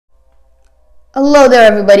Hello there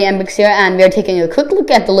everybody, mbrickz here, and we are taking a quick look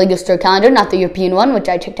at the LEGO store calendar, not the European one, which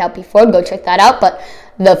I checked out before, go check that out, but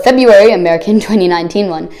the February American 2019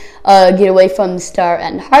 one. Get away from Star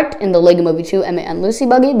and Heart in the LEGO Movie 2 Emma and Lucy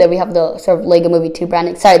buggy. There we have the sort of LEGO Movie 2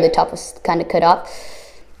 branding. Sorry, the top was kind of cut off.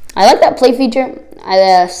 I like that play feature.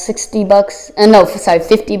 60 bucks, no, sorry,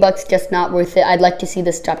 50 bucks, just not worth it. I'd like to see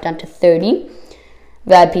this drop down to 30.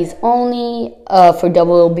 VIPs only for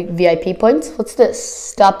double VIP points. What's this?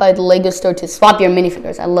 Stop by the LEGO store to swap your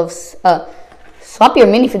minifigures. I love swap your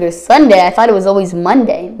minifigures Sunday. I thought it was always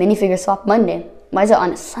Monday. Minifigure swap Monday. Why is it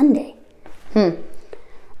on a Sunday?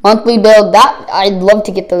 Monthly build. That I'd love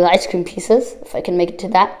to get those ice cream pieces if I can make it to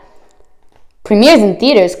that. Premieres in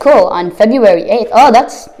theaters. Cool. On February 8th. Oh,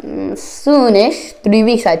 that's soonish. 3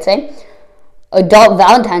 weeks, I'd say. Adult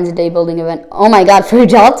Valentine's Day building event. Oh my God, for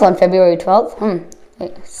adults on February 12th.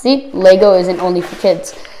 See, Lego isn't only for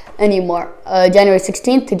kids anymore. January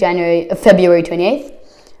 16th to February 28th.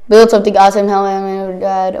 Build something awesome, how I never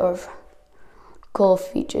died, or cool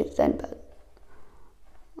features. Then,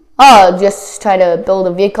 just try to build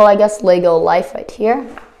a vehicle, I guess. Lego Life right here.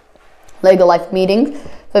 Lego Life meetings.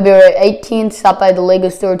 February 18th, stop by the Lego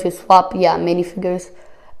store to swap, minifigures.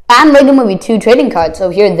 And Lego Movie 2 trading cards. So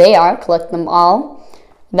here they are. Collect them all.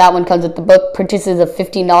 That one comes with the book. Purchases of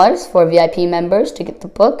 $15 for VIP members to get the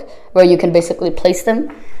book, where you can basically place them.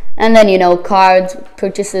 And then, cards,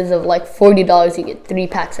 purchases of like $40, you get 3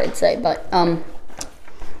 packs, I'd say. But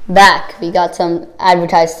back, we got some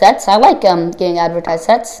advertised sets. I like getting advertised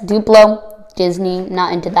sets. Duplo, Disney,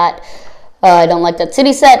 not into that. I don't like that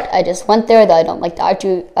city set. I just went there, though I don't like the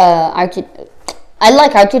I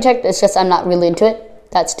like Architect, it's just I'm not really into it.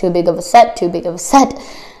 That's too big of a set,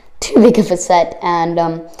 and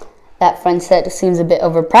that friend set seems a bit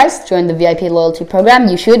overpriced. Join the VIP loyalty program.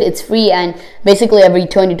 You should. It's free, and basically every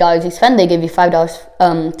 $20 you spend, they give you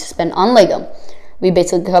 $5 to spend on Lego. We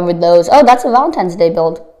basically covered those. Oh, that's a Valentine's Day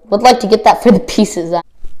build. Would like to get that for the pieces.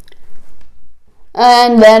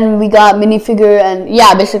 And then we got minifigure, and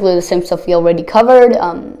basically the same stuff we already covered.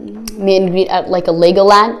 Meet and greet at like a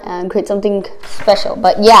Legoland and create something special.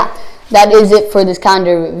 But that is it for this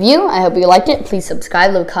calendar review. I hope you liked it. Please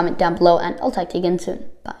subscribe, leave a comment down below, and I'll talk to you again soon.